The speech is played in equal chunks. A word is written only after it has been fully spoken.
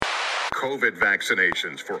COVID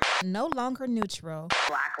vaccinations for No longer neutral.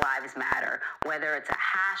 Black Lives Matter, whether it's a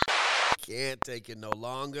hash. Can't take it no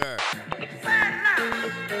longer.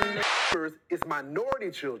 It's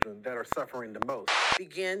minority children that are suffering the most.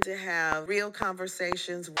 Begin to have real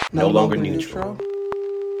conversations. No longer neutral.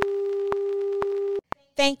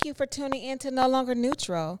 Thank you for tuning in to No Longer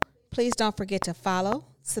Neutral. Please don't forget to follow,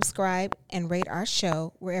 subscribe, and rate our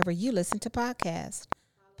show wherever you listen to podcasts.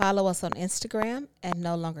 Follow us on Instagram at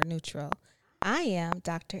No Longer Neutral. I am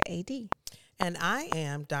Dr. AD. And I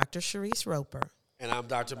am Dr. Sharice Roper. And I'm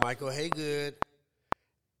Dr. Michael Haygood.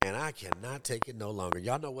 And I cannot take it no longer.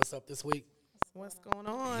 Y'all know what's up this week? What's going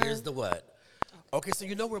on? Here's the what. Okay, so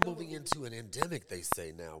you know we're moving into an endemic, they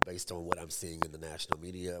say now, based on what I'm seeing in the national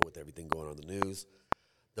media with everything going on in the news.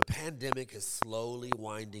 The pandemic is slowly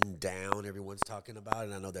winding down. Everyone's talking about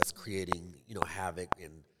it. I know that's creating, havoc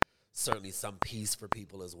and certainly some peace for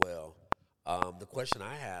people as well. The question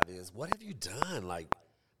I have is, what have you done,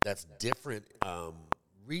 that's different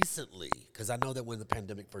recently? Because I know that when the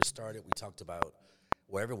pandemic first started,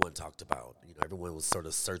 everyone talked about, everyone was sort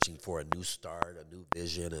of searching for a new start, a new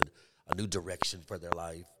vision, and a new direction for their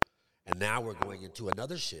life. And now we're going into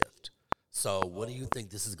another shift. So what do you think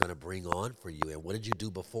this is going to bring on for you? And what did you do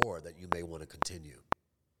before that you may want to continue?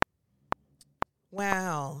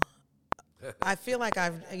 Wow. I feel like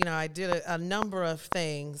I did a number of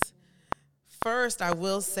things. First, I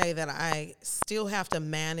will say that I still have to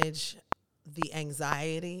manage the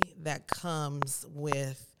anxiety that comes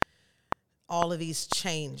with all of these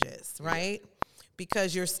changes, right?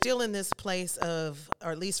 Because you're still in this place of,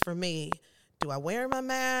 or at least for me, do I wear my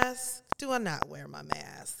mask? Do I not wear my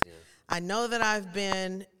mask? Yeah. I know that I've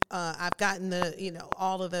gotten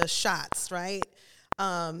all of the shots, right?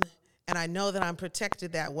 And I know that I'm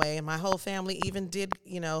protected that way. And my whole family even did,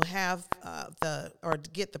 have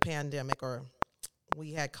get the pandemic, or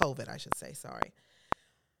we had COVID, I should say, sorry.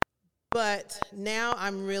 But now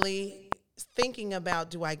I'm really thinking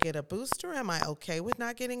about, do I get a booster? Am I okay with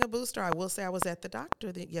not getting a booster? I will say I was at the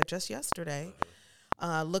doctor just yesterday,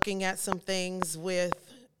 looking at some things with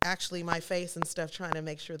actually my face and stuff, trying to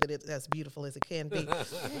make sure that it's as beautiful as it can be.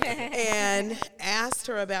 And asked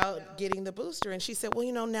her about getting the booster. And she said,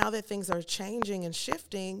 well, now that things are changing and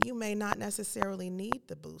shifting, you may not necessarily need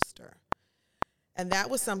the booster. And that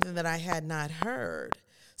was something that I had not heard.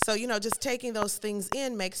 So, just taking those things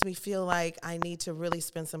in makes me feel like I need to really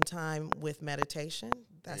spend some time with meditation.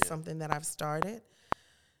 That's something that I've started.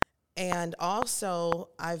 And also,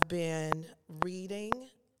 I've been reading.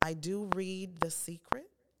 I do read The Secret.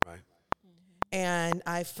 Right. And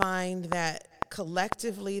I find that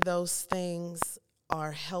collectively those things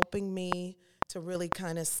are helping me to really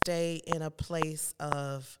kind of stay in a place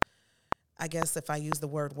of, I guess if I use the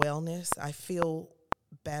word wellness, I feel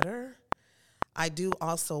better. I do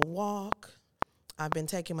also walk. I've been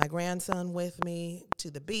taking my grandson with me to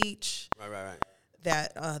the beach. Right.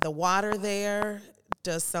 That the water there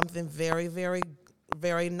does something very, very,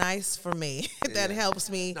 very nice for me. That helps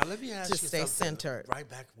me now, let me ask to you stay something centered. Right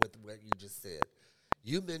back with what you just said.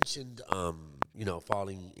 You mentioned,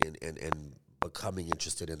 falling in and becoming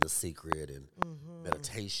interested in The Secret and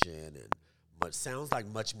meditation and sounds like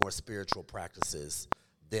much more spiritual practices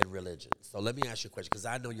than religion. So let me ask you a question, because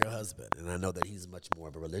I know your husband, and I know that he's much more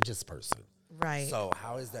of a religious person. Right. So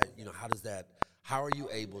how is that, how are you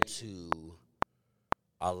able to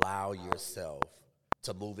allow yourself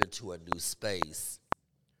to move into a new space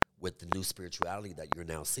with the new spirituality that you're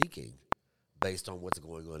now seeking based on what's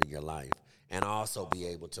going on in your life, and also be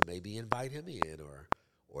able to maybe invite him in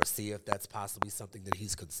or see if that's possibly something that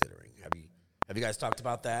he's considering? Have you guys talked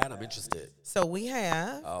about that? I'm interested. So we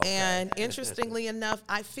have, okay. And interestingly enough,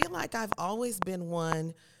 I feel like I've always been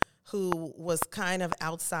one who was kind of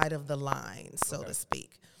outside of the line, so to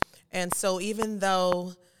speak. And so even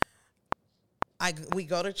though we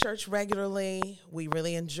go to church regularly, we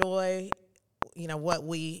really enjoy, what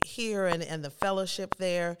we hear and the fellowship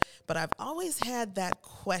there, but I've always had that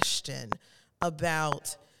question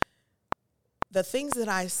about the things that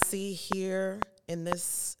I see here in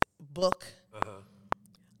this book.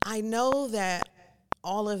 I know that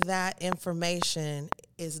all of that information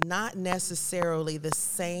is not necessarily the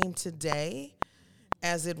same today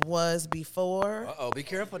as it was before. Uh-oh, be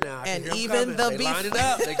careful now. And even the they line it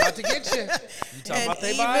up. They got to get you. You talking about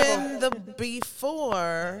their Bible. Even the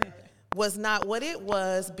before was not what it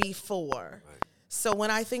was before. Right. So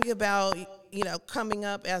when I think about, coming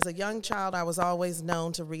up as a young child, I was always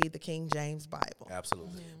known to read the King James Bible.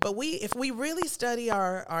 Absolutely. But if we really study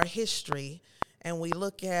our history and we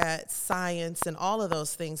look at science and all of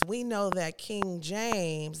those things, we know that King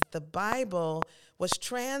James, the Bible, was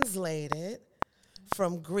translated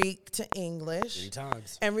from Greek to English. Many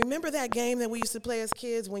times. And remember that game that we used to play as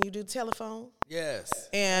kids when you do telephone? Yes.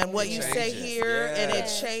 And what It you say changes. here, and it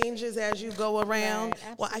Yes. changes as you go around.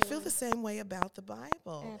 Right, Well, I feel absolutely. the same way about the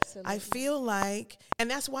Bible. Absolutely. I feel like, and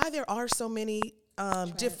that's why there are so many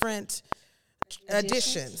different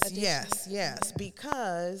additions. Yes,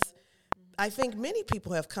 because I think many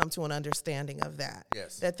people have come to an understanding of that.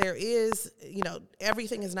 Yes. That there is,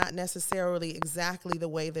 everything is not necessarily exactly the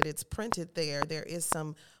way that it's printed there. There is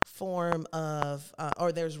some form of,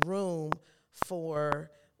 or there's room for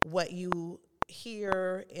what you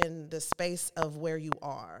hear in the space of where you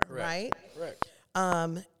are, right? Correct.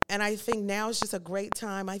 And I think now is just a great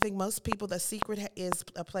time. I think most people, The Secret is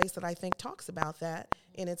a place that I think talks about that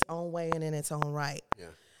in its own way and in its own right. Yeah.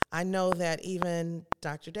 I know that even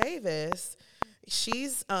Dr. Davis,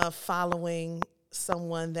 she's following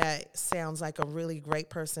someone that sounds like a really great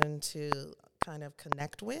person to kind of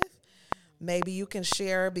connect with. Maybe you can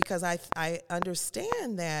share, because I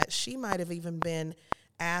understand that she might have even been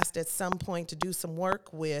asked at some point to do some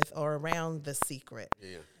work with or around The Secret.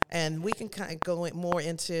 Yeah. And we can kind of go more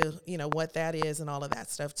into, what that is and all of that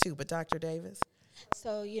stuff too. But Dr. Davis?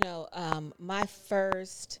 So,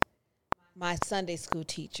 my Sunday school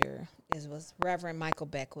teacher was Reverend Michael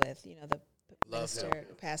Beckwith, the Love him.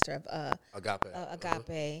 pastor of Agape.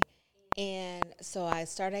 Agape. And so I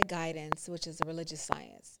started guidance, which is a religious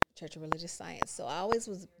science, Church of Religious Science. So I always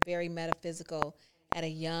was very metaphysical at a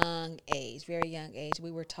young age, very young age.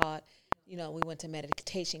 We were taught, we went to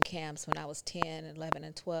meditation camps when I was 10, 11,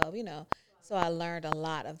 and 12, So I learned a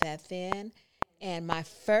lot of that then. And my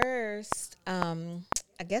first,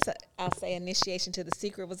 I guess I'll say, initiation to The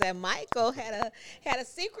Secret was that Michael had a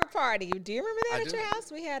secret party. Do you remember that I at do. your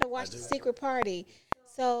house? We had to watch do. The Secret Party.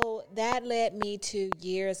 So that led me to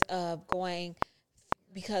years of going,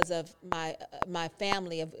 because of my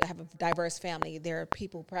family. I have a diverse family. There are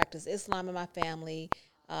people who practice Islam in my family,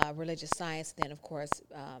 religious science, then of course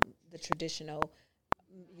the traditional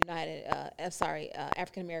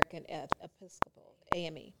African American Episcopal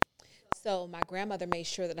AME. So my grandmother made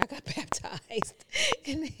sure that I got baptized,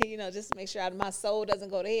 and just to make sure my soul doesn't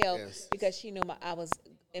go to hell, Yes. because she knew I was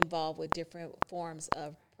involved with different forms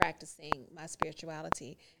of practicing my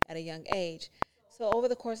spirituality at a young age. So over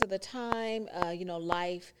the course of the time,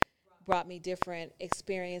 life brought me different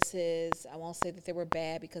experiences. I won't say that they were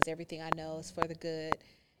bad, because everything I know is for the good,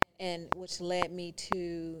 and which led me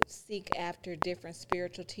to seek after different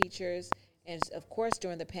spiritual teachers. And of course,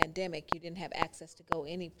 during the pandemic, you didn't have access to go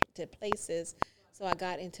to places. So I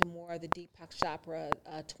got into more of the Deepak Chopra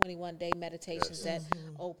 21-day meditations that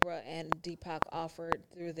Oprah and Deepak offered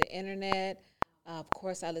through the internet. Of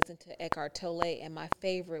course, I listened to Eckhart Tolle, and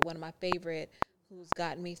one of my favorite, who's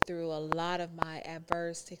gotten me through a lot of my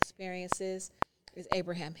adverse experiences, is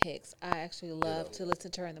Abraham Hicks. I actually love to listen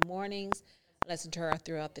to her in the mornings. I listen to her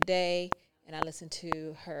throughout the day, and I listen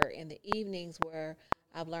to her in the evenings, where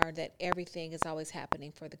I've learned that everything is always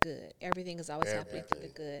happening for the good. Everything is always happening through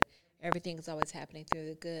the good. Everything is always happening through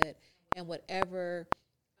the good. And whatever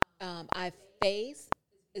I face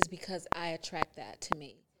is because I attract that to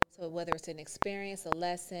me. So whether it's an experience, a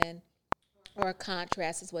lesson, or a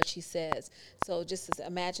contrast, is what she says. So just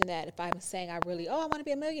imagine that if I'm saying I want to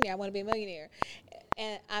be a millionaire, I want to be a millionaire,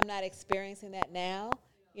 and I'm not experiencing that now,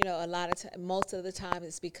 most of the time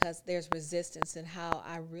it's because there's resistance in how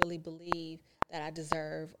I really believe that I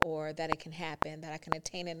deserve, or that it can happen, that I can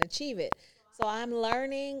attain and achieve it. So I'm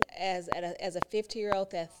learning as a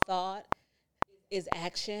 50-year-old that thought is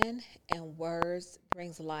action and words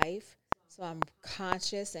brings life. So I'm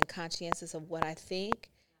conscious and conscientious of what I think,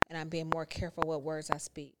 and I'm being more careful what words I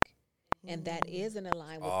speak. And that is in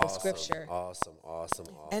line with the scripture. Awesome.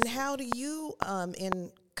 And how do you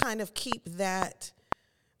kind of keep that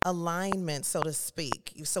alignment, so to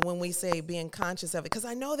speak? So when we say being conscious of it, because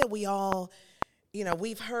I know that we all,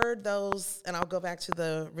 we've heard those, and I'll go back to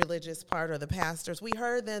the religious part, or the pastors. We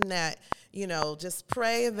heard them that, just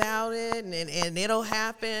pray about it and it'll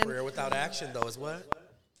happen. Prayer without action, though, is what?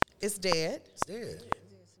 It's dead. It's dead.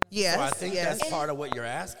 Yes. So I think yes. that's part of what you're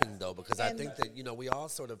asking, though, because I think that, we all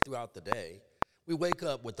sort of throughout the day, we wake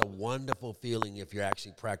up with a wonderful feeling if you're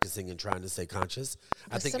actually practicing and trying to stay conscious.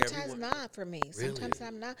 I But think sometimes not for me. Really? Sometimes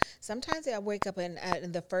I'm not. Sometimes I wake up and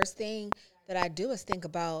the first thing that I do is think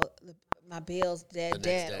about my bills, debt,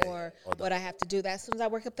 day, or what I have to do. As soon as I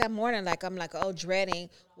wake up that morning, I'm dreading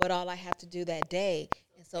what all I have to do that day.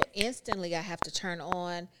 And so instantly I have to turn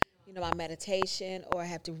on, my meditation, or I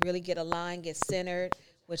have to really get aligned, get centered,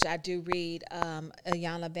 which I do read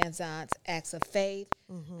Ayanna Van Zant's Acts of Faith.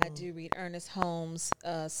 I do read Ernest Holmes'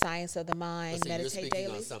 Science of the Mind, But see, you're Meditate speaking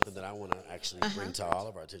Daily. on something that I want to actually bring to all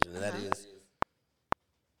of our attention, and that is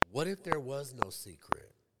What if there was no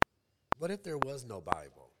secret? What if there was no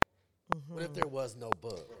Bible? What if there was no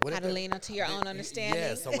book? What How if to there- lean onto your own understanding.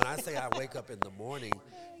 Yeah, so when I say I wake up in the morning,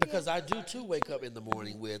 because I do too wake up in the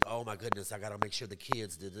morning with, oh my goodness, I got to make sure the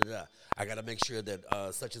kids, da-da-da. I got to make sure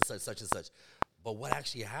that such and such. But what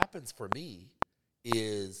actually happens for me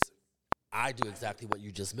is I do exactly what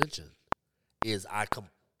you just mentioned, is I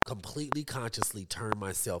completely consciously turn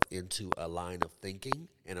myself into a line of thinking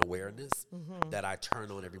and awareness that I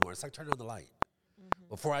turn on every morning. It's like turning on the light.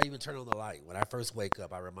 Before I even turn on the light, when I first wake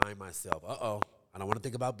up, I remind myself, I don't want to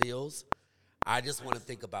think about bills. I just want to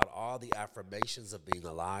think about all the affirmations of being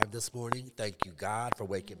alive this morning. Thank you, God, for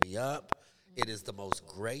waking me up. It is the most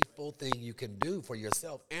grateful thing you can do for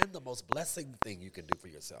yourself and the most blessing thing you can do for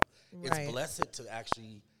yourself. Right. It's blessed to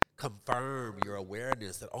actually confirm your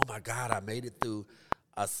awareness that, oh my God, I made it through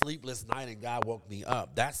a sleepless night and God woke me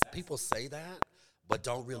up. That's, people say that, but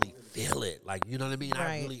don't really feel it. Like, you know what I mean? I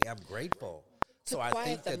Right. really am grateful. So I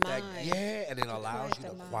quiet think the that, mind. yeah, and it allows quiet you to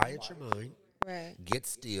the mind. quiet your mind, Right. get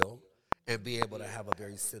still, and be able to have a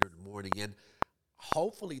very centered morning. And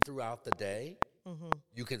hopefully throughout the day,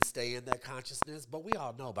 you can stay in that consciousness. But we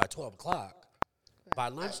all know by 12 o'clock, by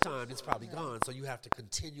lunchtime, it's probably gone. So you have to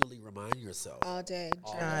continually remind yourself. All day.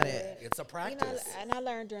 Got it. It's a You know, practice. and I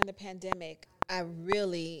learned during the pandemic, I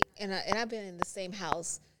really, and I've been in the same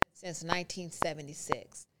house since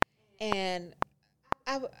 1976. And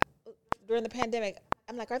during the pandemic,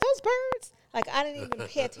 I'm like, are those birds? Like, I didn't even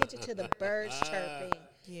pay attention to the birds chirping.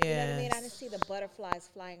 You know what I mean? I didn't see the butterflies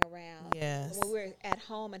flying around. Yes. And when we were at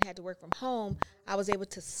home and had to work from home, I was able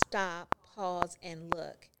to stop, pause, and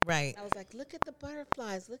look. Right. I was like, look at the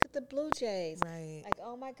butterflies, look at the blue jays. Right. Like,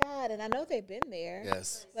 oh my God. And I know they've been there.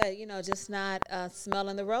 Yes. But, just not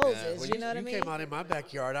smelling the Yeah. roses. Well, you know what I mean? You came out in my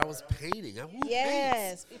backyard. I was painting.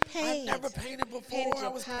 Yes, we paint. I've never painted before. Painted I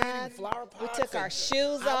your was pots. painting flower We pots. took our and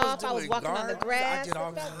shoes off. I was doing walking on the gardens. grass. I did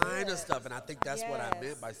all It felt kind good. of stuff, and I think that's what I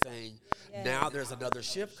meant by saying Yes. now there's another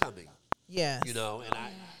shift coming. Yes. And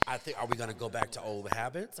I think, are we going to go back to old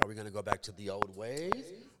habits? Are we going to go back to the old ways?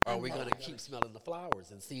 Or are we going to keep smelling the flowers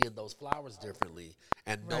and seeing those flowers differently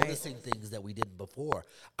and Right. noticing things that we didn't before?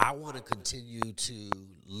 I want to continue to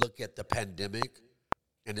look at the pandemic,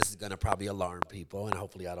 and this is going to probably alarm people, and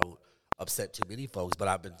hopefully I don't upset too many folks, but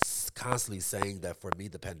I've been constantly saying that for me,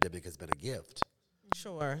 the pandemic has been a gift.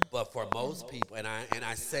 Sure. But for most people, and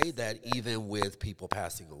I say that even with people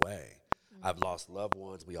passing away, I've lost loved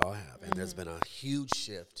ones. We all have, and there's been a huge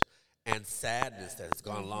shift and sadness that has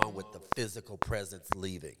gone along with the physical presence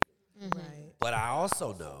leaving. Right. But I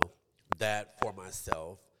also know that for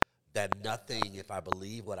myself, that nothing, if I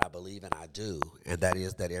believe what I believe and I do, and that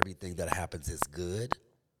is that everything that happens is good,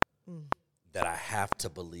 that I have to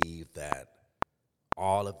believe that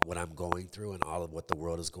all of what I'm going through and all of what the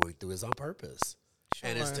world is going through is on purpose.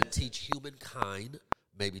 And it's to Sure. teach humankind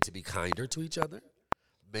maybe to be kinder to each other,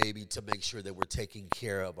 maybe to make sure that we're taking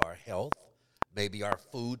care of our health, maybe our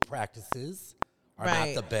food practices are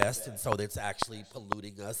Right. not the best, and so it's actually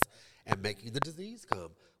polluting us and making the disease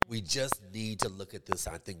come. We just need to look at this,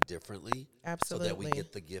 I think, differently, so that we Absolutely.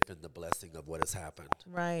 get the gift and the blessing of what has happened.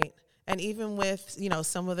 Right. And even with,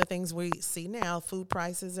 some of the things we see now, food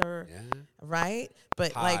prices are, Yeah. right?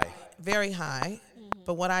 But High. like very high.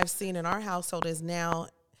 But what I've seen in our household is now,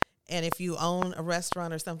 and if you own a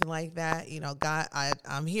restaurant or something like that, God,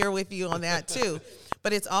 I'm here with you on that too.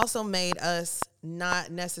 But it's also made us not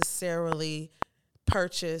necessarily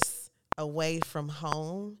purchase away from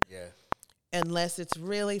home Yeah. unless it's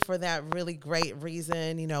really for that really great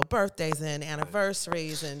reason, birthdays and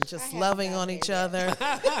anniversaries and just loving on each other.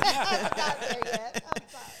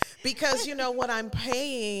 Because what I'm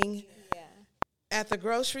paying at the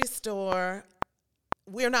grocery store,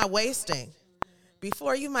 we're not wasting.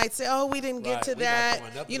 Before you might say, oh, we didn't get Right, to we not that.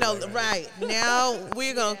 going up the way, Right. Now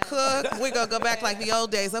we're going to cook. We're going to go back like the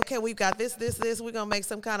old days. Okay, we've got this. We're going to make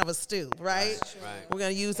some kind of a stew, right? Right. We're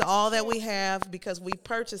going to use all that we have because we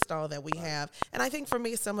purchased all that we have. And I think for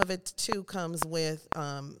me, some of it too comes with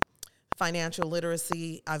financial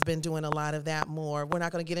literacy. I've been doing a lot of that more. We're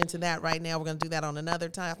not going to get into that right now. We're going to do that on another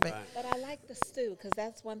topic. But I like the stew because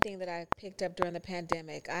that's one thing that I picked up during the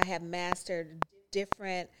pandemic. I have mastered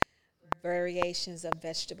different variations of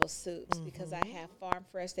vegetable soups because I have Farm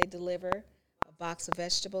Fresh. They deliver a box of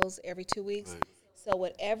vegetables every 2 weeks. Right. So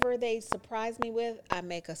whatever they surprise me with, I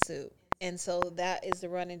make a soup. And so that is the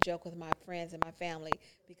running joke with my friends and my family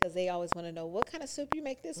because they always want to know what kind of soup you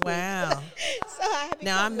make this week. Wow. So I have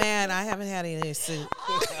Now I'm become mad. I haven't had any soup.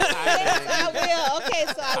 I will. Okay,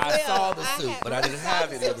 so I will. I saw the soup, but I didn't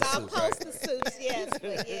have any of the I'll soup, post right? the soups, yes.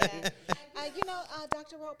 But yeah.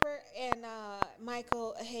 Dr. Roper and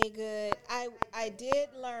Michael Haygood, I did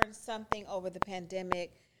learn something over the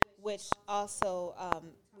pandemic, which also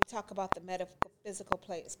we talk about the metaphysical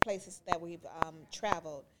places that we've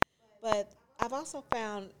traveled. But I've also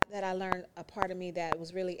found that I learned a part of me that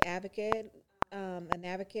was really an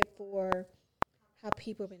advocate for how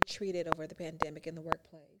people have been treated over the pandemic in the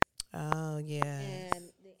workplace. Oh, yes.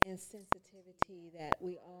 And the insensitivity that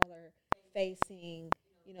we all are facing,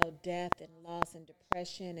 death and loss and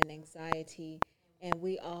depression and anxiety. And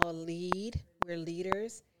we all we're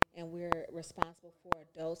leaders, and we're responsible for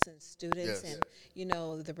adults and students Yes.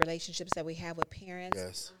 and, the relationships that we have with parents.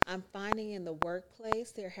 Yes. I'm finding in the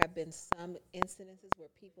workplace there have been some incidences where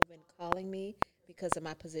people have been calling me because of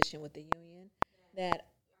my position with the union that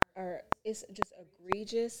it's just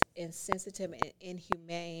egregious, insensitive, and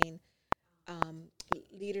inhumane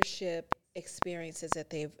leadership experiences that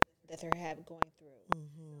they're having going through.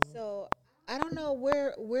 So I don't know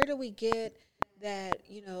where do we get that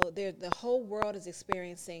the whole world is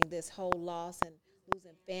experiencing this whole loss and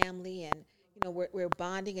losing family, and we're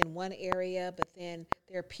bonding in one area, but then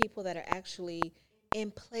there are people that are actually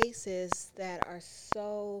in places that are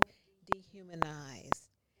so dehumanized,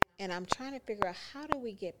 and I'm trying to figure out how do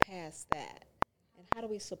we get past that, and how do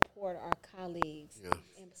we support our colleagues Yeah.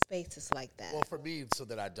 in spaces like that. Well, for me, so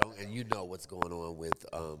that I don't, and you know what's going on with,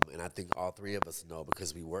 and I think all three of us know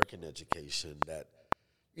because we work in education that,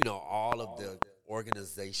 all of the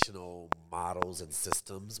organizational models and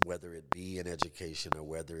systems, whether it be in education or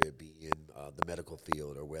whether it be in the medical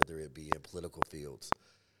field or whether it be in political fields,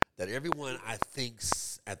 that everyone I think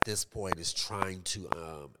at this point is trying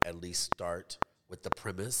to at least start with the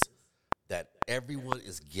premise that everyone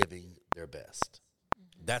is giving their best.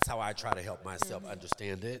 That's how I try to help myself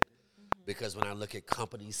understand it, because when I look at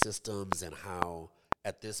company systems and how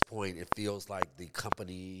at this point it feels like the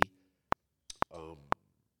company,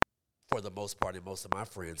 for the most part, and most of my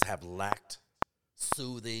friends have lacked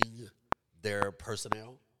soothing their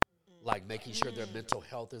personnel, like making sure their mental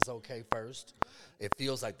health is okay first. It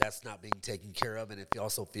feels like that's not being taken care of, and it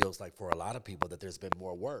also feels like for a lot of people that there's been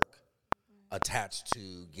more work attached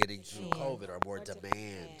to getting through COVID, or more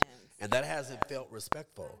demand. And that hasn't felt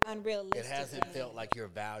respectful. Unrealistic. It hasn't felt like you're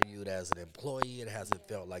valued as an employee. It hasn't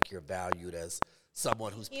felt like you're valued as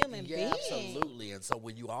someone who's Human yeah, being. absolutely. And so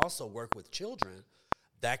when you also work with children,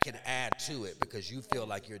 that can add to it because you feel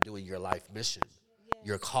like you're doing your life mission.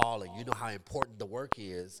 Your calling. You know how important the work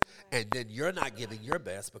is, and then you're not giving your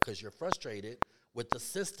best because you're frustrated with the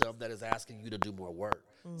system that is asking you to do more work.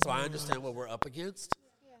 So I understand what we're up against.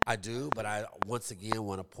 I do, but I once again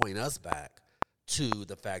want to point us back to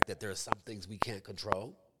the fact that there are some things we can't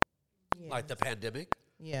control, like the pandemic,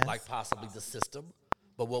 Yes. like possibly the system.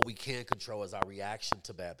 But what we can control is our reaction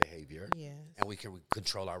to bad behavior, Yes. and we can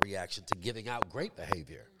control our reaction to giving out great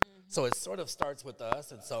behavior. So it sort of starts with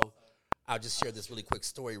us, and so I'll just share this really quick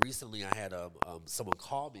story. Recently, I had someone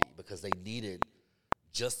call me because they needed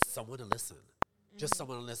just someone to listen,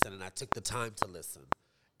 and I took the time to listen.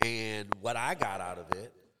 And what I got out of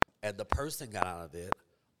it, and the person got out of it,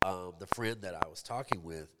 the friend that I was talking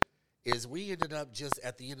with, is we ended up just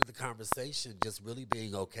at the end of the conversation just really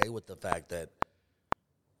being okay with the fact that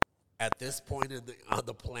at this point on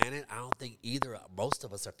the planet, I don't think most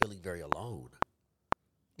of us are feeling very alone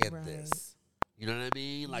in Right. this. You know what I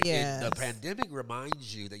mean? Like Yes. the pandemic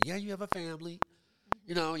reminds you that, yeah, you have a family.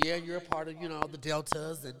 Yeah, you're a part of, the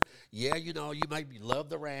Deltas. And, yeah, you might love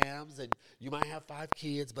the Rams and you might have 5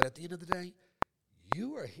 kids. But at the end of the day,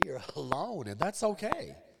 you are here alone, and that's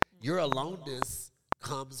okay. Your aloneness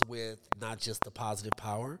comes with not just the positive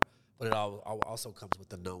power, but it also comes with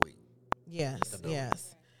the knowing. Yes, knowing.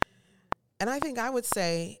 yes. And I think I would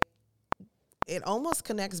say it almost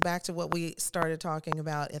connects back to what we started talking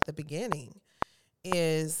about at the beginning,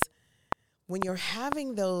 is when you're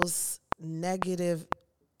having those negative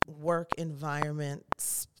work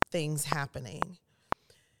environments, things happening,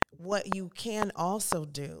 what you can also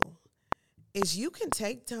do is you can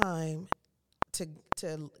take time to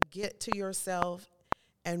get to yourself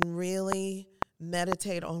and really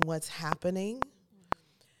meditate on what's happening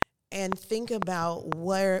and think about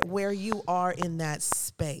where you are in that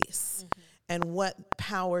space and what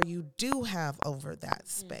power you do have over that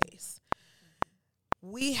space.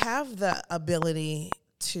 We have the ability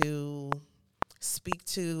to speak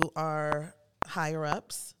to our higher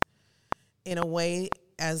ups in a way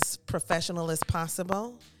as professional as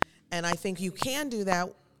possible. And I think you can do that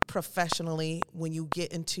professionally when you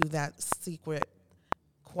get into that secret,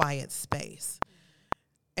 quiet space.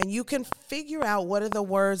 And you can figure out what are the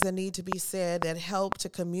words that need to be said that help to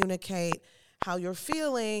communicate how you're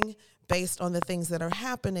feeling based on the things that are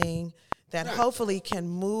happening that hopefully can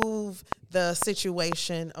move the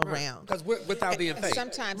situation around. Because without being fake.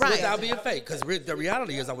 Sometimes Right. Without being fake. Because the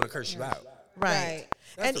reality is I want to curse you out. Right.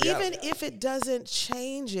 That's And the reality. even if it doesn't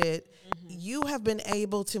change it, you have been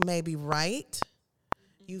able to maybe write.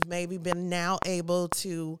 You've maybe been now able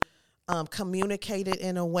to communicate it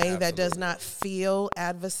in a way that does Absolutely. not feel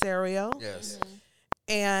adversarial. Yes.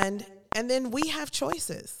 And then we have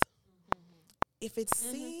choices. If it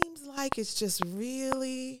seems like it's just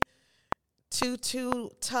really too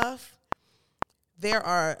tough, there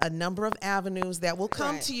are a number of avenues that will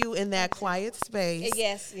come Right. to you in that quiet space.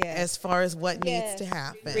 Yes, yes. As far as what Yes. needs to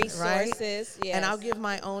happen, Resources, right? yes. And I'll give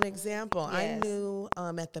my own example. I Yes. knew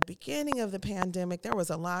at the beginning of the pandemic there was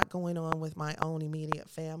a lot going on with my own immediate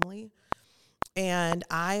family, and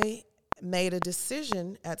I made a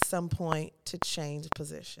decision at some point to change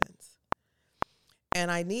positions. And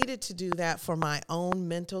I needed to do that for my own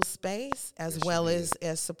mental space as Yes, you well did.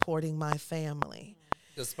 as supporting my family.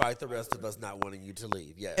 Despite the rest of us not wanting you to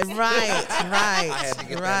leave. Yes. Right, had to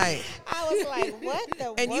get that right. I was like, what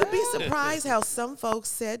the And you'd be world? surprised how some folks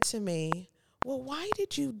said to me, well, why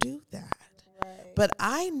did you do that? Right. But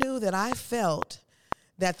I knew that I felt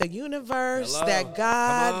that the universe, Hello. that Come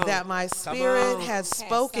God, on. that my Come spirit on. had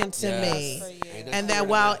spoken to something me. else for you. Ain't no And that secret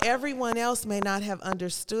while in that. everyone else may not have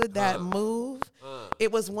understood that move,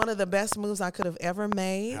 it was one of the best moves I could have ever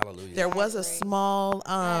made. Hallelujah. There was a agree. small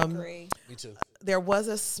I agree. Me too. there was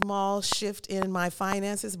a small shift in my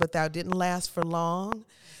finances, but that didn't last for long,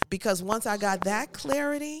 because once I got that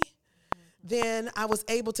clarity, then I was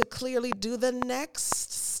able to clearly do the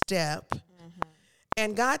next step,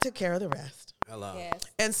 and God took care of the rest. Hello. Yes.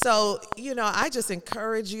 And so, I just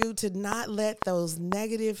encourage you to not let those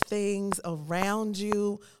negative things around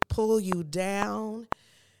you pull you down.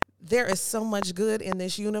 There is so much good in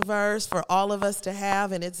this universe for all of us to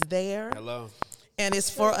have, and it's there, Hello. and it's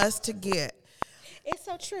for us to get. It's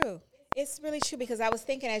so true. It's really true, because I was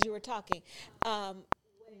thinking as you were talking,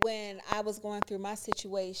 when I was going through my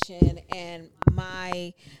situation and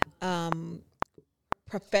my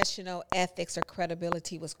professional ethics or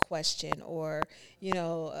credibility was questioned, or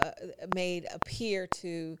made appear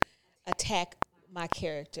to attack my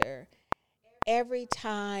character. Every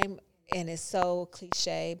time, and it's so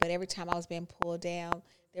cliche, but every time I was being pulled down,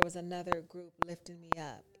 there was another group lifting me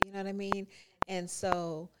up. You know what I mean? And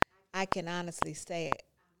so I can honestly say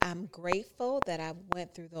I'm grateful that I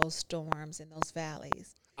went through those storms and those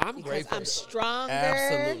valleys. I'm Because grateful. I'm stronger.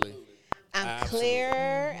 Absolutely. I'm Absolutely.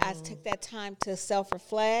 clearer. I took that time to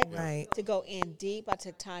self-reflect, Right. to go in deep. I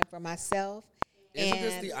took time for myself. Isn't and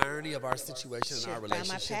this the irony of our situation and our found my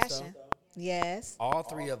relationship? passion. Yes. All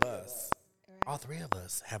three of us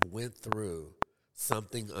have went through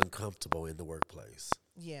something uncomfortable in the workplace.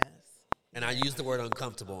 Yes. And I used the word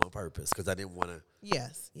uncomfortable on purpose because I didn't want to.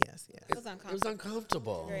 Yes. It was It was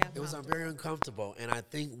uncomfortable. Very It was very uncomfortable. And I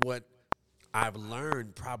think what I've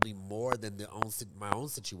learned probably more than my own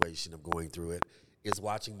situation of going through it is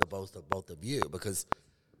watching the both of you, because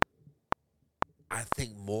I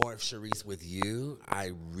think more of Sharice with you,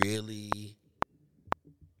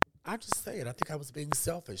 I'll just say it. I think I was being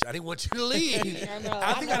selfish. I didn't want you to leave.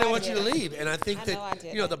 I think I didn't want you to leave. And I think I know I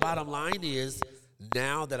did. the bottom line is,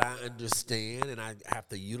 now that I understand and I have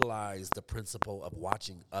to utilize the principle of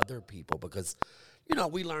watching other people, because,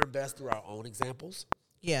 we learn best through our own examples,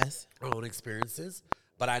 Yes. our own experiences.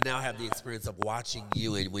 But I now have the experience of watching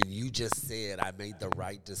you. And when you just said I made the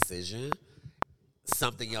right decision,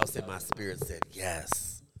 something else in my spirit said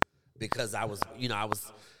yes. Because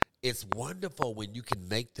it's wonderful when you can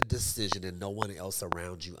make the decision and no one else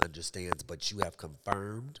around you understands, but you have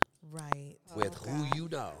confirmed Right. with who you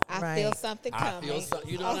know. I feel Right. something I coming. feel so,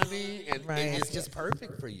 you know what I mean? And Right. it's just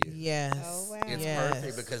perfect for you. Yes. Oh, wow. It's Yes.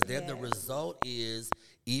 perfect, because then the result is,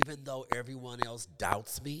 even though everyone else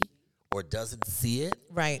doubts me or doesn't see it,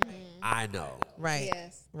 Right. I know. Right.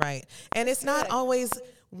 Yes. Right. And it's not always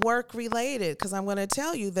work related, because I'm going to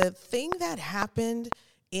tell you the thing that happened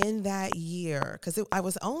in that year, because I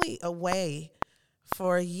was only away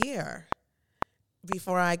for a year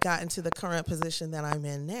before I got into the current position that I'm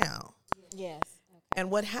in now. Yes. And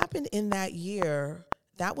what happened in that year,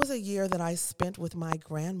 that was a year that I spent with my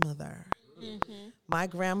grandmother. My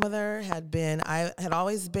grandmother I had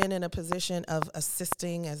always been in a position of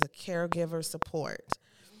assisting as a caregiver support.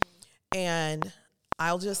 And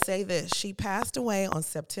I'll just say this, she passed away on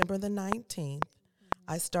September the 19th.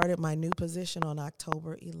 I started my new position on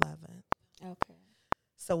October 11th. Okay.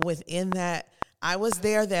 So within that, I was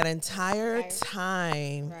there that entire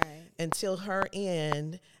time. Right. until her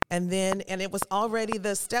end. And it was already,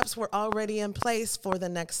 the steps were already in place for the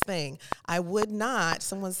next thing. I would not,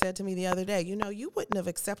 someone said to me the other day, you wouldn't have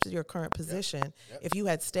accepted your current position if you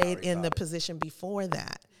had stayed in the position before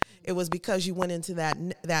that. It was because you went into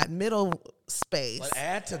that middle space. But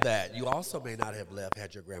add to that, you also may not have left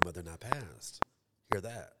had your grandmother not passed. Hear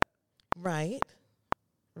that? Right.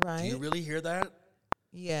 Do you really hear that?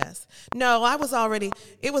 Yes. No, it was already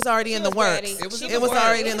in the works. ready. It was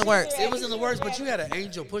already in the works. It was in the works, but you had an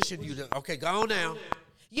angel pushing you to, okay, go on now.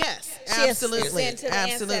 Yes, She absolutely. ascended to the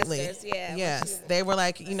Absolutely. ancestors, yeah, Yes. They were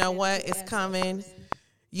like, you know what? It's coming.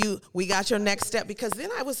 We got your next step, because then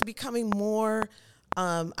I was becoming more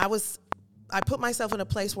I put myself in a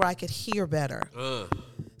place where I could hear better.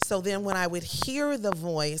 So then when I would hear the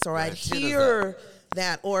voice, or I'd hear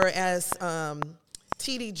that, or as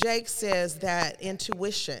T.D. Jakes says, that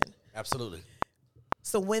intuition. Absolutely.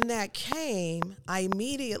 So when that came, I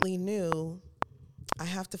immediately knew I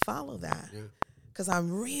have to follow that. Because I'm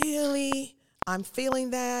feeling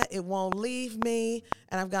that. It won't leave me,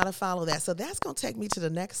 and I've got to follow that. So that's going to take me to the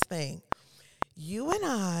next thing. You and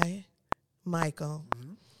I, Michael,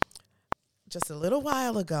 just a little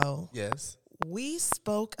while ago, Yes. we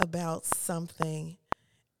spoke about something,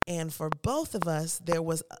 and for both of us, there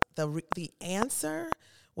was the answer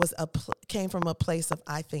was came from a place of,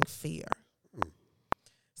 I think, fear.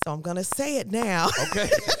 So I'm gonna say it now. Okay.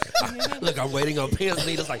 Look, I'm waiting on pins and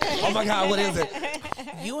needles. Like, oh my God, what is it?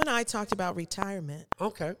 You and I talked about retirement,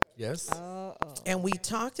 Okay. Yes. and we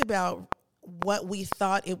talked about what we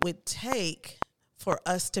thought it would take for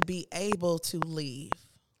us to be able to leave.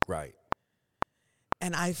 Right.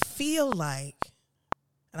 And I feel like,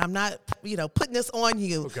 and I'm not, putting this on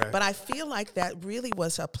you, Okay. but I feel like that really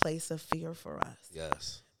was a place of fear for us,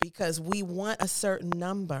 Yes. because we want a certain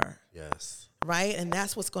number, Yes. right? And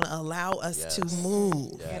that's what's going to allow us to Yes.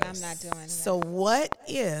 move. Yes. And I'm not doing that. So what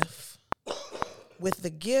if, with the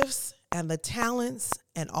gifts and the talents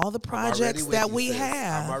and all the projects that we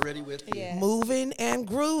have, I'm already with you. Yeah. moving and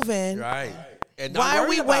grooving, Right. And why are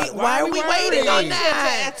we waiting on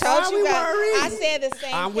that? I told Why you we guys. worried? I said the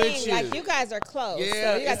same I'm thing. with you. Like, you guys are close. Yeah,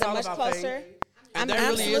 so you guys it's are all much about closer. faith. And that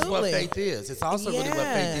really is what Absolutely. faith is. It's also really what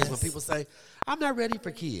faith is when Yes. people say, I'm not ready for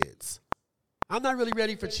kids. I'm not really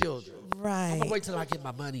ready for children. I'm Right, going to wait till I get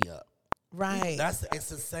my money up. right, It's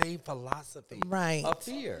the same philosophy Right. of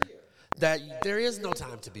fear, that there is no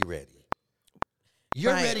time to be ready.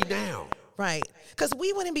 You're Right. ready now. right. Because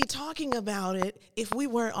we wouldn't be talking about it if we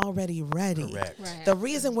weren't already ready. Correct. Right. The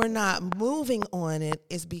reason we're not moving on it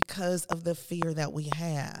is because of the fear that we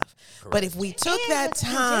have. But if we took And that with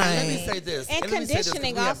Let me time, say this. And let me say this, 'cause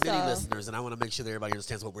conditioning we have many also. listeners, and I want to make sure that everybody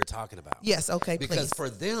understands what we're talking about. yes, okay, Because please. for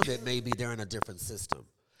them, it may be they're in a different system.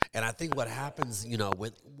 And I think what happens,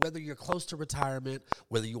 with whether you're close to retirement,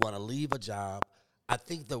 whether you want to leave a job, I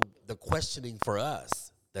think the questioning for us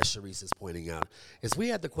that Sharice is pointing out is we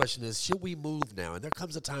had the question is, should we move now? And there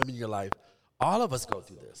comes a time in your life, all of us go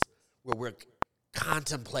through this, where we're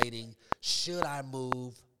contemplating, should I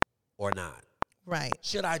move or not? Right,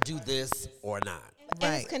 Should I do this or not? And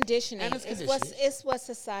right. it's conditioning. And it's It's what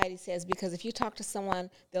society says, because if you talk to someone,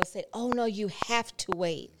 they'll say, oh, no, you have to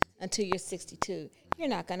wait until you're 62. You're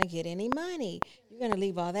not going to get any money. You're going to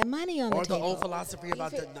leave all that money on Or the the table. old philosophy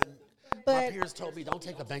about my But- peers told me, don't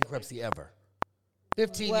take a bankruptcy ever.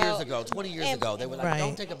 15 Well, years ago, 20 years and- ago, they were like, Right.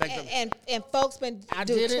 don't take a bankruptcy. And folks been I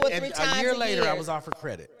do did 2 it, or 3 and times a year later, I year. was offered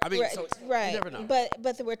credit. I mean, Right, so right. you never know.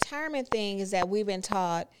 But the retirement thing is that we've been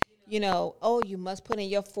taught, oh, you must put in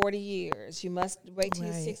your 40 years. You must wait till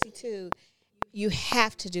you're Right. 62. You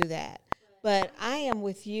have to do that. But I am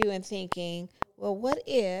with you in thinking, well, what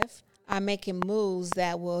if I'm making moves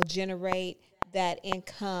that will generate that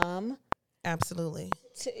income? Absolutely.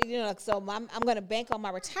 So I'm going to bank on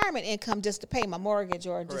my retirement income just to pay my mortgage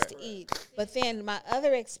or just to eat. But then my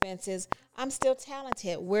other expenses, I'm still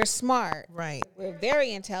talented. We're smart. Right. We're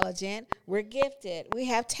very intelligent. We're gifted. We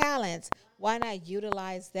have talents. Why not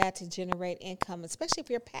utilize that to generate income, especially if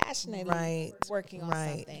you're passionate Right. and working on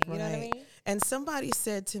Right. something? You know what I right. mean? And somebody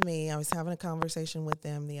said to me, I was having a conversation with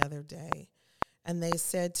them the other day, and they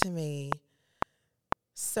said to me,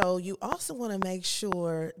 so you also want to make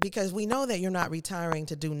sure, because we know that you're not retiring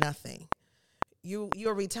to do nothing.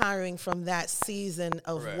 You're retiring from that season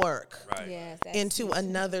of work Right. Yes. into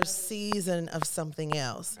another season of something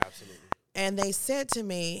else. Absolutely. And they said to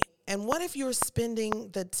me, and what if you're spending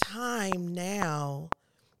the time now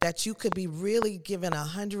that you could be really giving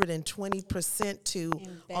 120% to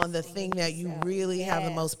on the Investing thing in that you yourself. really have the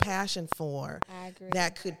Yes. most passion for? I agree.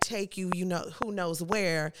 That could take you, who knows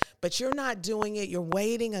where, but you're not doing it. You're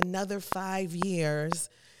waiting another 5 years.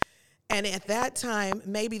 And at that time,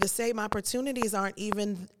 maybe the same opportunities aren't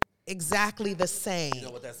even exactly the same. You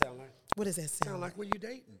know what that sound like? What does that sound Sound like? like when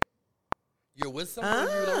you're dating. You're with someone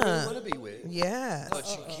you don't really want to be with. Yes. But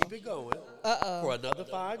you keep it going for another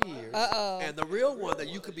 5 years. And the real one that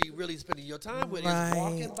you could be really spending your time with is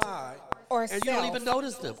walking by. Or and you don't even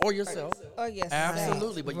notice them. Or yourself. Or yourself.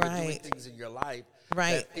 Absolutely. But you're doing Right. things in your life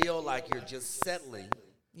Right. that feel like you're just settling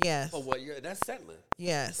Yes. for what you're, that's settling.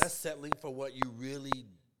 Yes. That's settling for what you really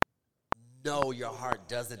know your heart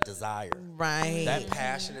doesn't desire. Right. That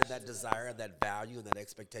passion and that desire and that value and that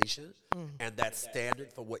expectation and that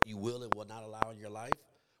standard for what you will and will not allow in your life,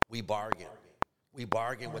 we bargain. We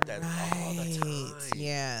bargain with that all the time.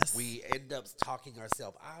 Yes. We end up talking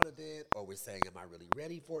ourselves out of it, or we're saying, am I really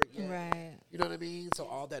ready for it yet? Right. You know what I mean? So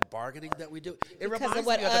all that bargaining that we do. It Because reminds of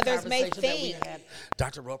what me of the others may conversation that we think. had.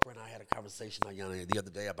 Dr. Roper and I had a conversation the other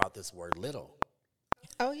day about this word little.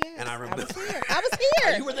 Oh yeah, And I remember- was here. I was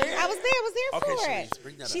here. You were there? I was there Okay, for Shanice, it.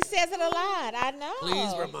 bring that She up. says it a lot. I know.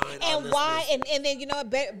 Please remind our and why? listeners. And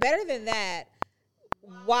then better than that.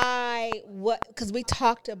 Why? What? Because we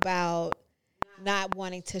talked about not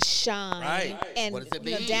wanting to shine Right. and What does it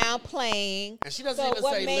you know, mean? downplaying. And she doesn't So even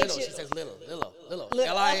what say made little. you- She says little, Little-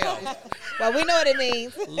 L-I-L. Well, we know what it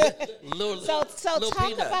means. Little, So little talk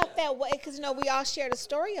peanut. about that because we all shared a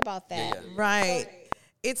story about that. Yeah. Right.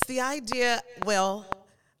 It's the idea, well,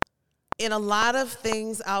 in a lot of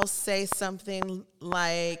things, I'll say something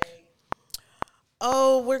like,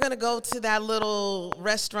 oh, we're going to go to that little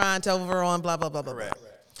restaurant over on blah, blah, blah, blah, blah. Correct.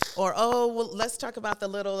 Or, oh, well, let's talk about the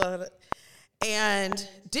little, and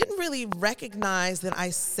didn't really recognize that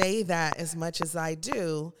I say that as much as I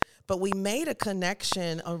do, but we made a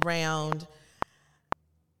connection around,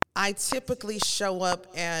 I typically show up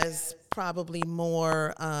as probably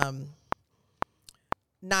more,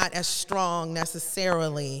 not as strong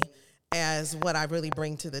necessarily as what I really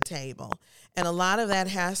bring to the table. And a lot of that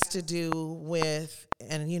has to do with,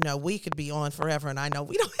 and we could be on forever, and I know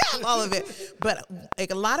we don't have all of it, but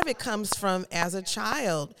a lot of it comes from, as a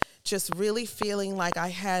child, just really feeling like I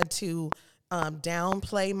had to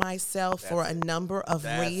downplay myself for a number of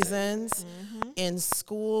reasons. In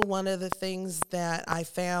school, one of the things that I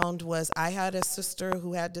found was I had a sister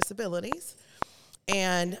who had disabilities,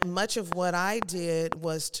 and much of what I did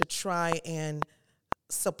was to try and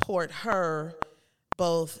support her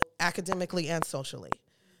both academically and socially.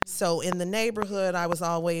 So in the neighborhood, I was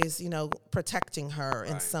always, protecting her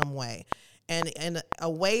in some way. And a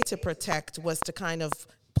way to protect was to kind of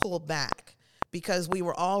pull back because we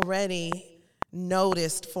were already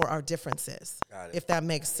noticed for our differences, if that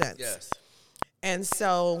makes sense. Yes. And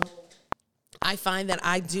so I find that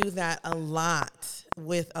I do that a lot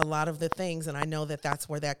with a lot of the things, and I know that that's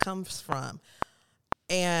where that comes from.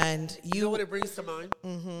 And You know what it brings to mind?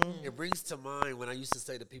 Mm-hmm. It brings to mind when I used to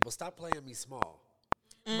say to people, stop playing me small.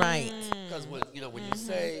 right, Because when you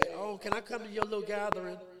say, oh, can I come to your little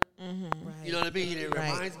gathering? right. You know what I mean? It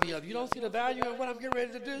Right. reminds me of, you don't see the value in what I'm getting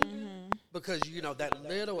ready to do? Because, that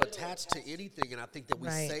little attached to anything, and I think that we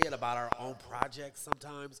Right. say it about our own projects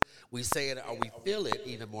sometimes. We say it, or we feel it,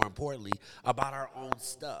 even more importantly, about our own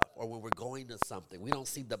stuff, or when we're going to something. We don't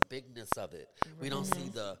see the bigness of it. We don't see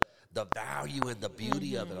the value and the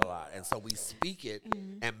beauty of it a lot. And so we speak it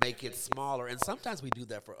and make it smaller. And sometimes we do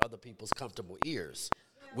that for other people's comfortable ears.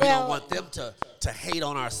 We don't want them to hate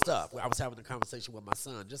on our stuff. I was having a conversation with my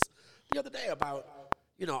son just the other day about,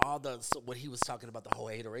 what he was talking about, the whole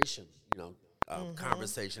hateration,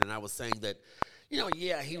 conversation. And I was saying that,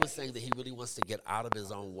 he was saying that he really wants to get out of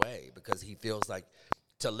his own way because he feels like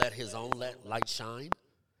to let his own light shine,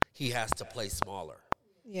 he has to play smaller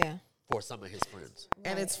Yeah. for some of his friends.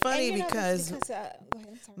 And it's funny because go ahead,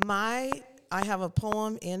 I'm sorry. I have a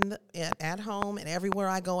poem at home, and everywhere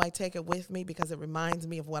I go, I take it with me because it reminds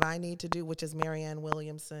me of what I need to do, which is Marianne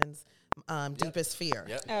Williamson's Deepest Fear.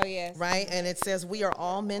 Yep. Oh yes. Right? And it says, we are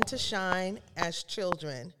all meant to shine as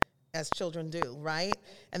children do, right?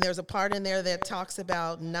 And there's a part in there that talks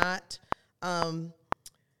about not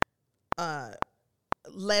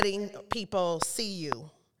letting people see you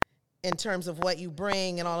in terms of what you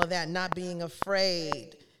bring and all of that, not being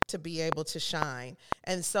afraid to be able to shine.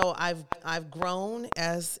 And so I've grown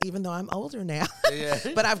even though I'm older now,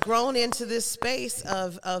 but I've grown into this space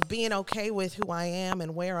of being okay with who I am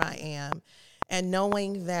and where I am, and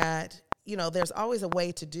knowing that, there's always a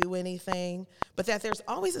way to do anything, but that there's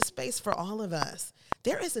always a space for all of us.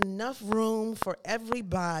 There is enough room for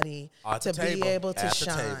everybody to be able to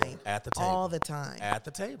shine at the table, all the time. At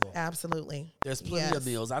the table. Absolutely. There's plenty of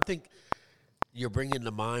meals. I think you're bringing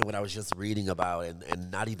to mind what I was just reading about and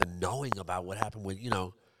not even knowing about what happened with,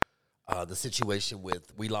 the situation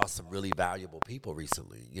with we lost some really valuable people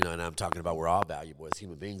recently, and I'm talking about we're all valuable as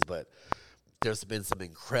human beings, but there's been some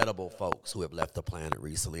incredible folks who have left the planet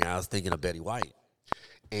recently. I was thinking of Betty White.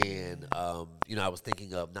 And, I was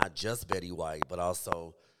thinking of not just Betty White, but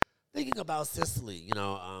also thinking about Cicely,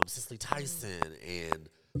 Cicely Tyson and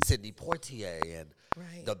Sidney Poitier. And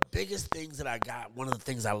Right. the biggest things that I got, one of the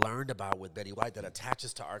things I learned about with Betty White that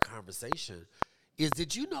attaches to our conversation is,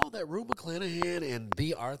 did you know that Rue McClanahan and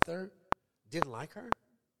B. Arthur didn't like her?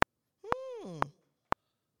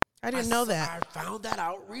 I didn't know that. I found that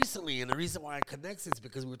out recently, and the reason why it connects is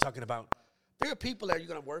because we were talking about there are people that you're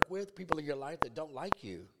going to work with, people in your life that don't like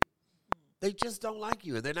you. They just don't like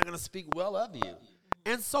you, and they're not going to speak well of you.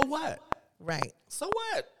 And so what? Right. So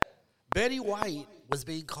what? Betty White was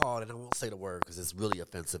being called, and I won't say the word because it's really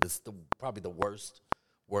offensive. It's probably the worst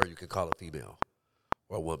word you can call a female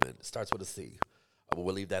or a woman. It starts with a C. But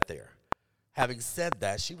we'll leave that there. Having said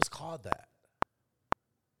that, she was called that.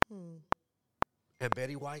 And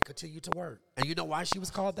Betty White continued to work. And you know why she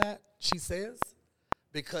was called that, she says?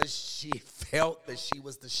 Because she felt that she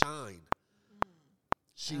was the shine.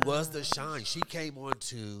 She was the shine. She came on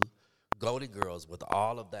to Golden Girls with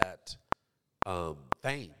all of that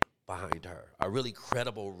fame behind her. A really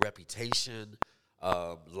credible reputation,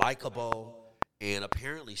 likable. And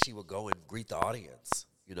apparently she would go and greet the audience,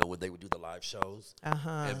 when they would do the live shows.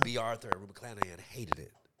 And B. Arthur and Rue McClanahan hated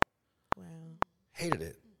it. Wow. Hated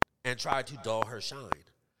it. And tried to dull her shine.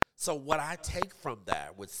 So what I take from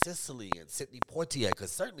that with Cicely and Sidney Poitier,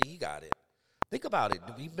 because certainly he got it. Think about it.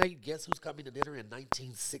 We made Guess Who's Coming to Dinner in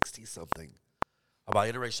 1960-something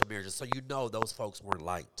about interracial marriages. So those folks weren't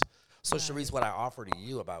liked. So Sharice, what I offer to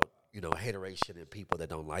you about, hateration and people that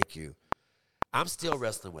don't like you, I'm still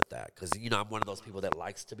wrestling with that. Because, I'm one of those people that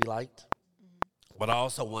likes to be liked. But I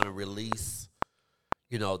also want to release,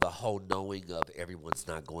 the whole knowing of everyone's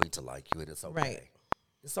not going to like you, and it's okay. Right.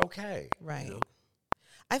 It's okay. Right.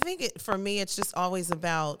 I think for me, it's just always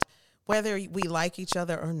about whether we like each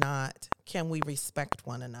other or not, can we respect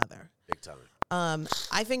one another? Big time.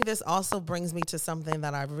 I think this also brings me to something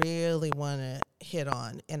that I really want to hit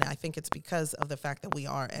on, and I think it's because of the fact that we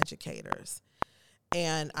are educators.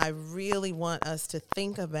 And I really want us to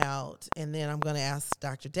think about, and then I'm going to ask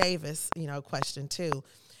Dr. Davis, a question too.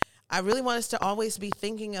 I really want us to always be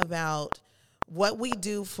thinking about what we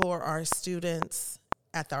do for our students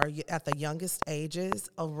at the youngest ages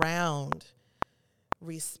around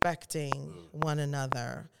respecting one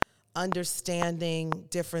another, understanding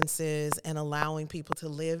differences, and allowing people to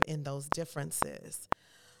live in those differences.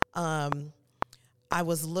 I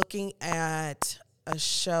was looking at a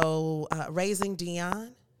show, Raising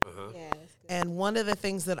Dion. Yes. And one of the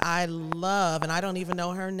things that I love, and I don't even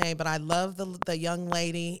know her name, but I love the young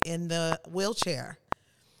lady in the wheelchair.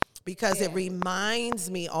 Because it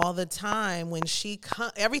reminds me all the time when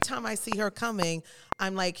every time I see her coming,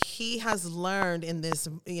 I'm like, he has learned in this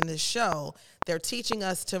show. They're teaching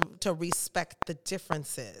us to respect the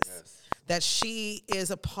differences. Yes. That she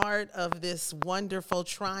is a part of this wonderful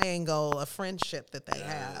triangle of friendship that they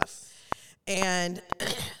have. And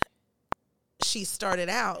she started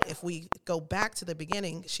out, if we go back to the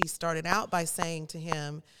beginning, she started out by saying to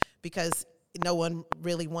him, because no one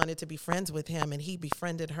really wanted to be friends with him, and he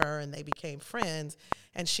befriended her and they became friends.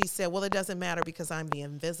 And she said, well, it doesn't matter because I'm the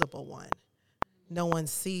invisible one. No one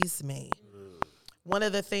sees me. One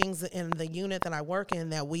of the things in the unit that I work in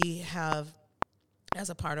that we have as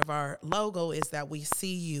a part of our logo is that we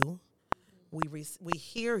see you, we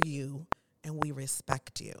hear you, and we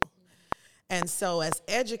respect you. And so as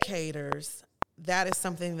educators, that is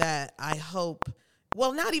something that I hope,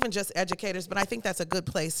 well, not even just educators, but I think that's a good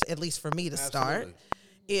place, at least for me to start,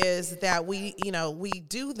 is that we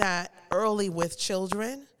do that early with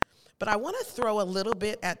children. But I want to throw a little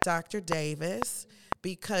bit at Dr. Davis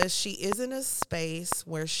because she is in a space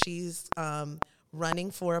where she's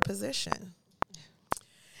running for a position.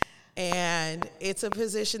 And it's a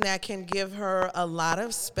position that can give her a lot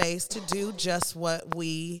of space to do just what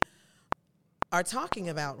we are talking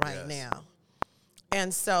about right now.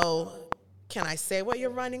 And so, can I say what you're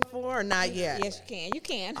running for or not yet? Yes, you can. You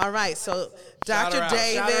can. All right. So, Dr.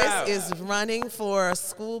 Davis is running for a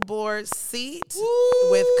school board seat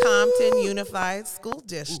with Compton Unified School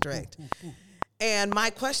District. And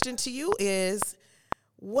my question to you is,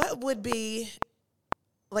 what would be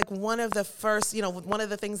like one of the first, one of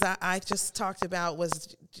the things that I just talked about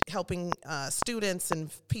was helping students and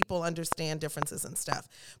people understand differences and stuff.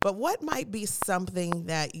 But what might be something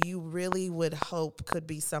that you really would hope could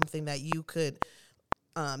be something that you could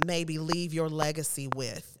maybe leave your legacy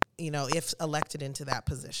with, if elected into that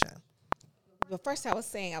position? But first, I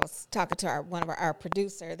was talking to one of our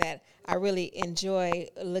producer that I really enjoy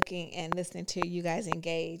looking and listening to you guys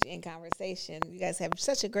engage in conversation. You guys have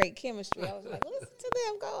such a great chemistry. I was like, listen to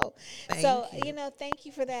them go. Thank you. Thank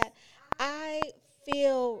you for that. I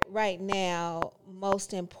feel right now,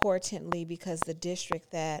 most importantly, because the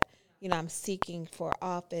district that I'm seeking for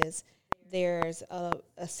office, there's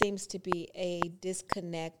seems to be a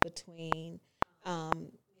disconnect between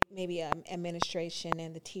maybe administration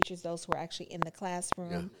and the teachers, those who are actually in the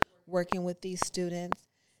classroom working with these students.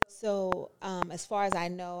 So as far as I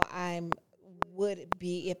know, would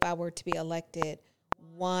be, if I were to be elected,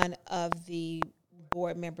 one of the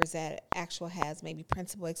board members that actual has maybe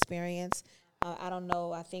principal experience. I don't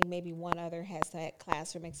know. I think maybe one other has had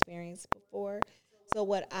classroom experience before. So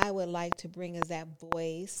what I would like to bring is that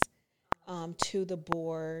voice to the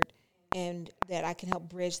board, and that I can help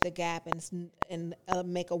bridge the gap and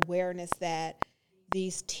make awareness that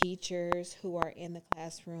these teachers who are in the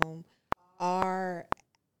classroom are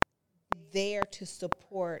there to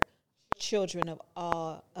support children of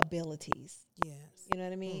all abilities. Yes. You know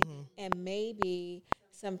what I mean? And maybe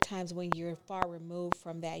sometimes when you're far removed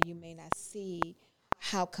from that, you may not see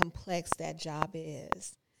how complex that job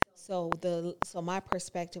is. So my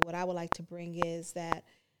perspective, what I would like to bring is that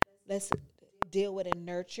let's deal with and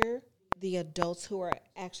nurture the adults who are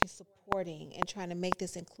actually supporting and trying to make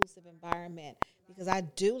this inclusive environment, because I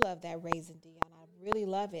do love that Raising Dion. I really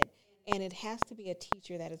love it. And it has to be a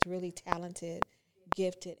teacher that is really talented,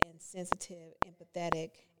 gifted, and sensitive,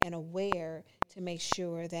 empathetic, and aware to make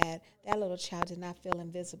sure that that little child did not feel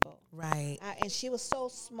invisible. Right. And she was so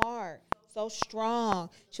smart, so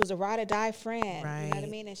strong. She was a ride or die friend. Right. You know what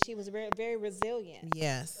I mean? And she was very, very resilient.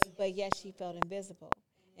 Yes. But yet she felt invisible.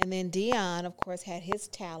 And then Dion, of course, had his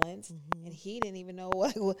talents, and he didn't even know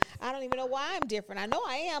I don't even know why I'm different. I know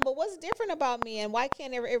I am, but what's different about me, and why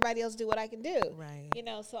can't everybody else do what I can do? Right.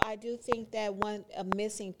 So I do think that a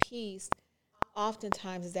missing piece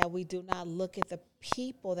oftentimes is that we do not look at the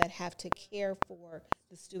people that have to care for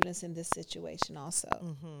the students in this situation also.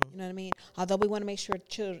 You know what I mean? Although we want to make sure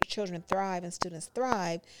children thrive and students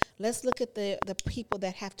thrive, let's look at the people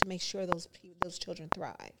that have to make sure those children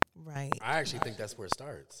thrive. Right. I actually think that's where it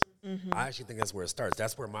starts. I actually think that's where it starts.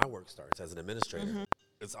 That's where my work starts as an administrator.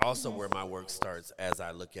 It's also where my work starts as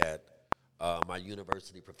I look at my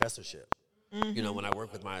university professorship. When I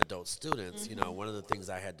work with my adult students, one of the things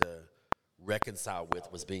I had to reconcile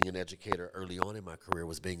with was being an educator early on in my career,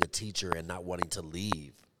 was being a teacher and not wanting to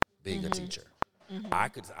leave being a teacher. I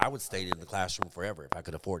would stay in the classroom forever if I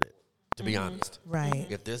could afford it, to be honest. Right.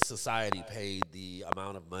 If this society paid the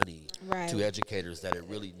amount of money Right. to educators that it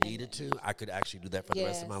really needed to, I could actually do that for the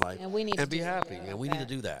rest of my Yes, life and we need to be do happy. that. And we need to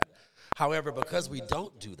do that. However, because we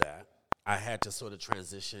don't do that, I had to sort of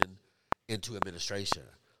transition into administration.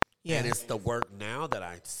 Yeah. And it's the work now that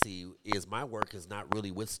I see is my work is not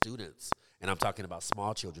really with students. And I'm talking about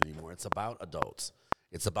small children anymore. It's about adults.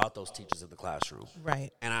 It's about those teachers in the classroom. Right.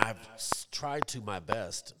 And I've tried to my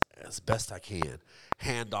best, as best I can,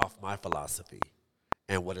 hand off my philosophy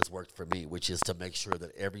and what has worked for me, which is to make sure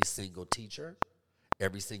that every single teacher,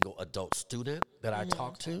 every single adult student that I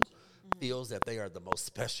talk to feels that they are the most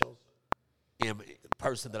special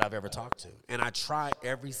person that I've ever talked to. And I try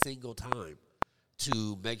every single time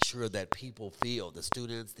to make sure that people feel, the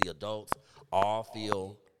students, the adults, all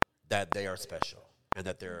feel that they are special and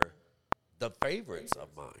that they're the favorites of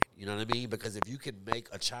mine. You know what I mean? Because if you can make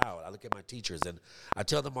a child, I look at my teachers and I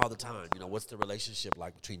tell them all the time, what's the relationship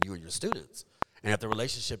like between you and your students? And if the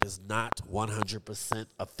relationship is not 100%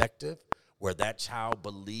 effective, where that child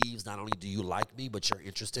believes not only do you like me, but you're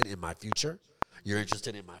interested in my future, you're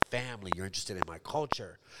interested in my family, you're interested in my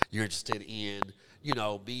culture, you're interested in,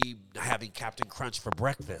 me having Captain Crunch for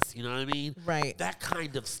breakfast, you know what I mean? Right. That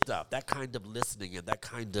kind of stuff, that kind of listening and that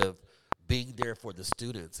kind of being there for the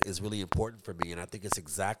students is really important for me. And I think it's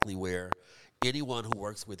exactly where anyone who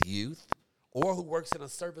works with youth or who works in a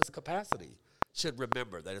service capacity should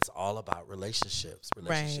remember that it's all about relationships.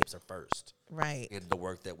 Relationships are first. Right. In the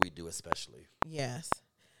work that we do especially. Yes.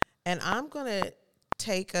 And I'm going to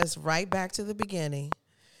take us right back to the beginning,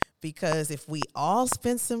 because if we all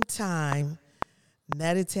spend some time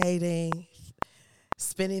meditating,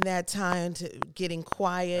 spending that time to getting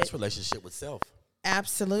quiet. That's relationship with self.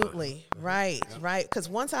 Absolutely. Right. Right. Because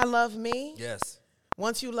once I love me, Yes.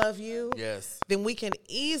 once you love you, Yes. then we can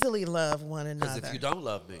easily love one another. Because if you don't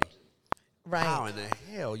love me, right. how in the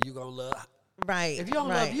hell you going to love? Right. If you don't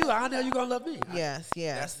right. love you, how the hell you going to love me? Yes.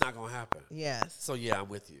 Yes. That's not going to happen. Yes. So, yeah, I'm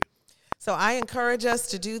with you. So I encourage us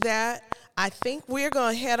to do that. I think we're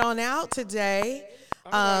going to head on out today.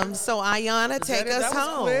 So Ayana, take us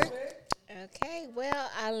home. Okay, well,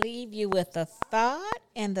 I leave you with a thought,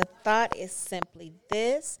 and the thought is simply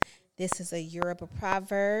this. This is a Yoruba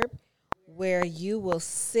proverb: where you will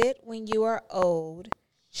sit when you are old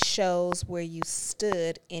shows where you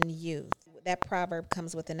stood in youth. That proverb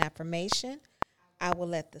comes with an affirmation: I will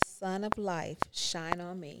let the sun of life shine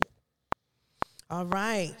on me. All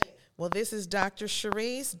right. Well, this is Dr.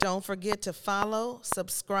 Sharice. Don't forget to follow,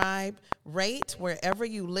 subscribe, rate wherever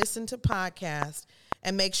you listen to podcasts,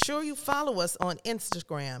 and make sure you follow us on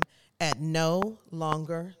Instagram at No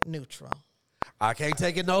Longer Neutral. I can't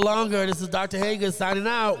take it no longer. This is Dr. Hager signing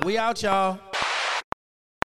out. We out, y'all.